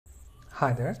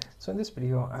Hi there. So in this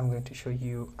video I'm going to show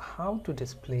you how to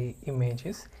display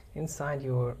images inside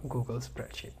your Google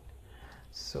spreadsheet.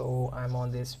 So I'm on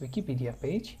this Wikipedia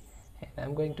page and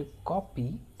I'm going to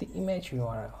copy the image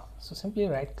URL. So simply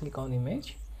right click on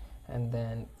image and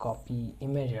then copy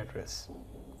image address.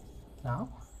 Now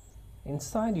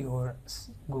inside your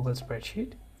Google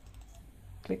spreadsheet,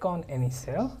 click on any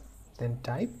cell, then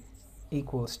type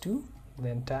equals to,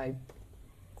 then type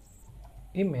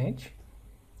image,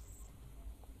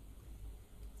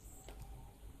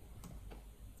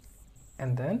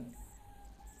 and then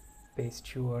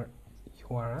paste your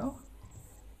URL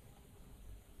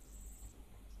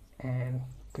and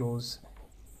close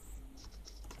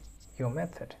your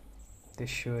method.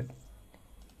 This should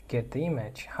get the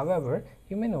image. However,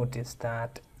 you may notice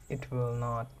that it will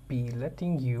not be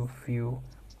letting you view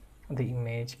the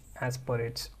image as per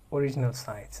its original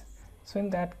size. So in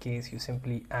that case, you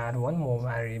simply add one more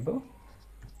variable,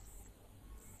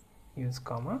 use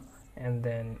comma, and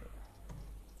then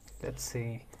let's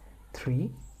say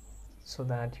 3, so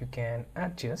that you can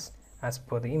adjust as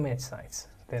per the image size.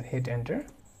 Then hit enter.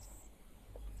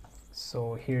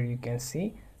 So here you can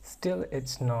see still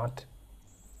it's not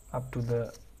up to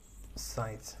the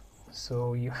size,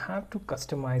 so you have to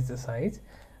customize the size.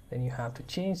 Then you have to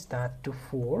change that to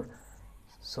 4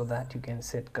 so that you can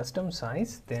set custom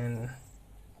size, then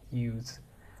use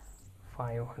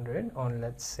 500 or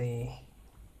let's say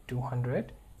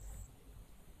 200,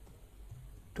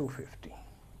 250.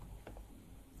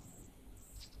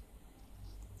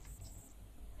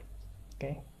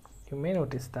 Okay, you may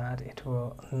notice that it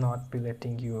will not be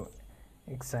letting you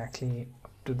exactly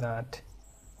up to that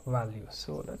value,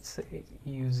 so let's say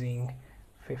using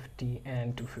 50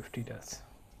 and 250 does.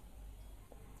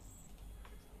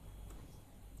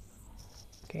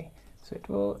 Okay, so it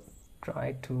will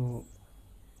try to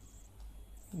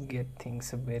get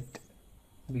things a bit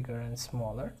bigger and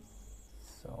smaller,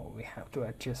 so we have to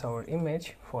adjust our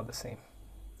image for the same.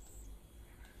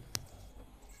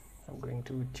 I'm going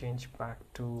to change back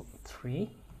to 3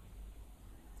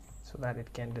 so that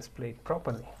it can display it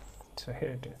properly. So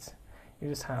here it is. You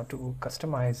just have to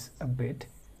customize a bit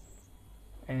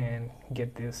and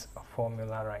get this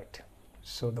formula right.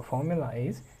 So the formula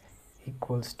is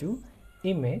equals to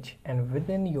image, and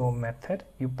within your method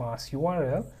you pass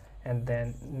URL and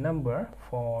then number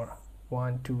for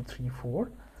 1, 2, 3,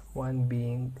 4, 1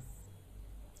 being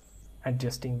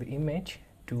adjusting the image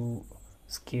to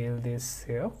scale this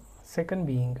cell, second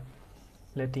being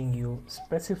letting you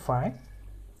specify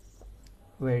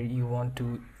where you want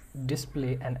to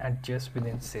display and adjust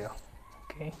within cell.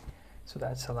 Okay, so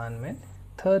that's alignment.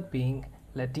 Third being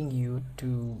letting you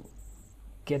to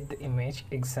get the image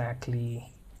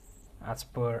exactly as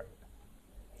per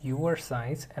your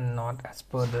size and not as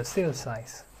per the cell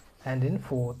size, and in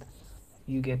fourth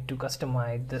you get to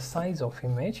customize the size of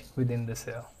image within the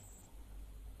cell.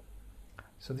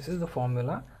 So this is the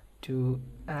formula to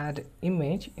add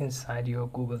image inside your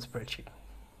Google spreadsheet.